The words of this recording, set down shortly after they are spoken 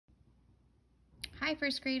Hi,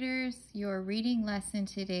 first graders. Your reading lesson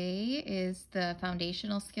today is the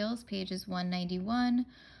foundational skills, pages 191,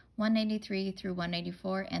 193 through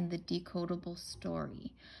 194, and the decodable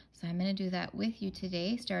story. So I'm going to do that with you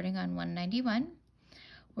today, starting on 191.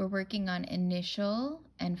 We're working on initial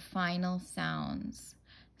and final sounds.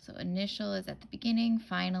 So initial is at the beginning,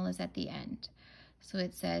 final is at the end. So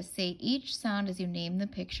it says, say each sound as you name the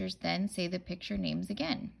pictures, then say the picture names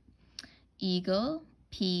again. Eagle,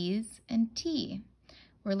 peas, and tea.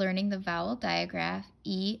 We're learning the vowel digraph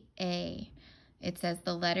EA. It says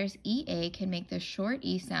the letters EA can make the short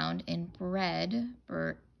E sound in bread,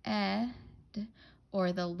 bread,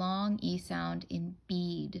 or the long E sound in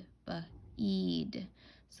bead, bead.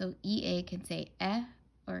 So EA can say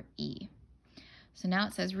or E. So now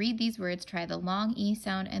it says read these words, try the long E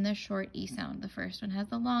sound and the short E sound. The first one has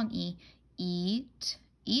the long E. Eat,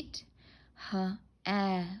 eat, health,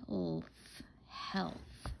 health.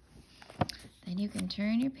 Then you can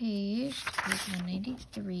turn your page to page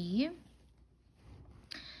 193.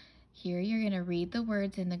 Here you're going to read the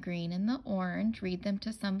words in the green and the orange. Read them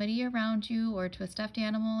to somebody around you or to a stuffed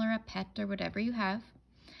animal or a pet or whatever you have.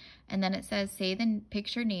 And then it says, say the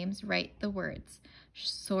picture names, write the words.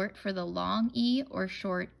 Sort for the long E or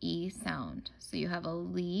short E sound. So you have a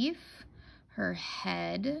leaf, her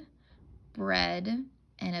head, bread,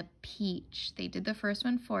 and a peach. They did the first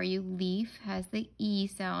one for you. Leaf has the E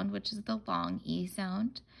sound, which is the long E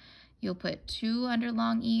sound. You'll put 2 under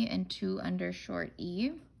long E and 2 under short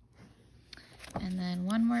E. And then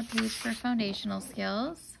one more page for foundational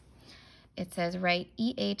skills. It says write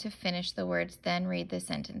EA to finish the words, then read the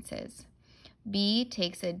sentences. B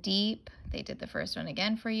takes a deep, they did the first one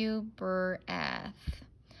again for you, breath.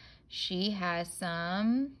 She has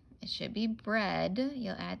some, it should be bread.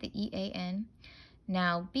 You'll add the EA in.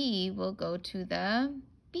 Now B will go to the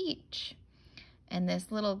beach. And this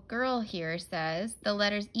little girl here says the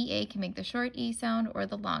letters EA can make the short E sound or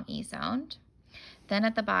the long E sound. Then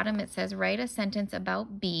at the bottom it says write a sentence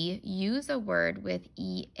about B. Use a word with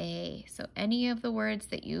EA. So any of the words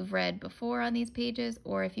that you've read before on these pages,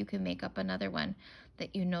 or if you can make up another one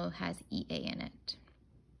that you know has EA in it.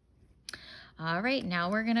 All right, now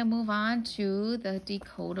we're going to move on to the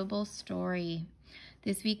decodable story.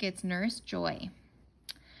 This week it's Nurse Joy.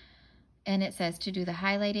 And it says to do the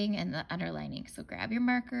highlighting and the underlining. So grab your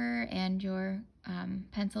marker and your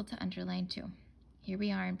pencil to underline too. Here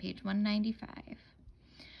we are on page 195.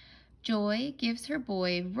 Joy gives her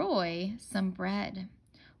boy, Roy, some bread.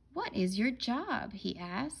 What is your job? He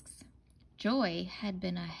asks. Joy had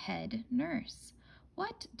been a head nurse.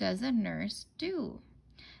 What does a nurse do?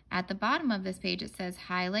 At the bottom of this page it says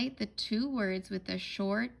highlight the 2 words with the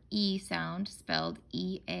short E sound spelled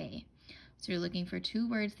EA. So you're looking for 2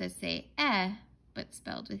 words that say but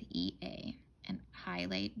spelled with EA, and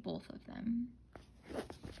highlight both of them.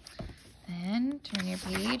 Then turn your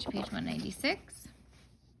page, page 196.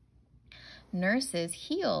 Nurses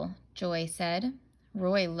heal, Joy said.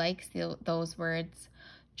 Roy likes those words.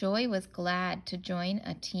 Joy was glad to join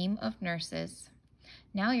a team of nurses.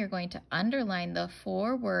 Now you're going to underline the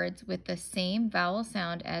 4 words with the same vowel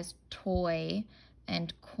sound as toy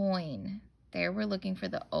and coin. There we're looking for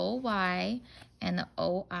the OY and the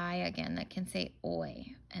OI again that can say oi.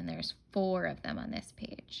 And there's 4 of them on this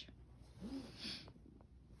page.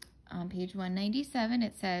 On page 197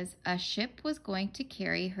 it says, a ship was going to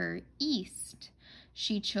carry her east.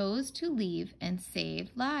 She chose to leave and save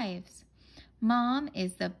lives. Mom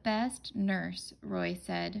is the best nurse, Roy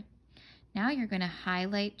said. Now you're going to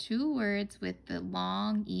highlight 2 words with the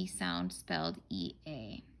long E sound spelled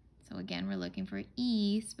EA. So again, we're looking for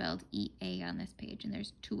E spelled EA on this page, and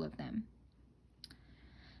there's 2 of them.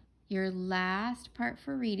 Your last part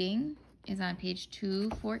for reading is on page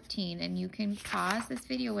 214, and you can pause this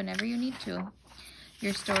video whenever you need to.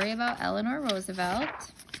 Your story about Eleanor Roosevelt.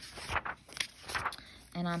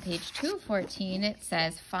 And on page 214, it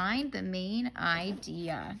says, find the main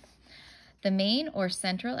idea. The main or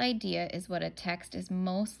central idea is what a text is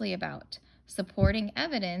mostly about. Supporting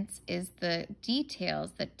evidence is the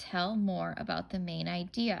details that tell more about the main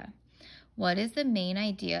idea. What is the main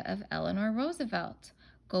idea of Eleanor Roosevelt?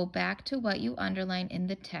 Go back to what you underline in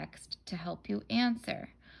the text to help you answer.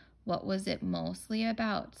 What was it mostly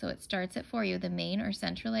about? So it starts it for you. The main or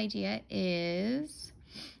central idea is,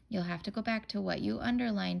 you'll have to go back to what you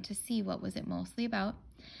underlined to see what was it mostly about.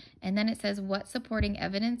 And then it says what supporting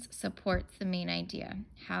evidence supports the main idea.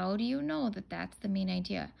 How do you know that that's the main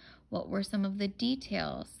idea? What were some of the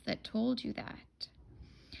details that told you that?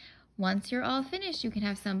 Once you're all finished, you can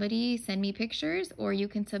have somebody send me pictures or you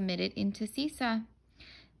can submit it into Seesaw.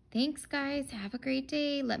 Thanks, guys. Have a great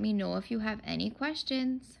day. Let me know if you have any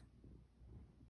questions.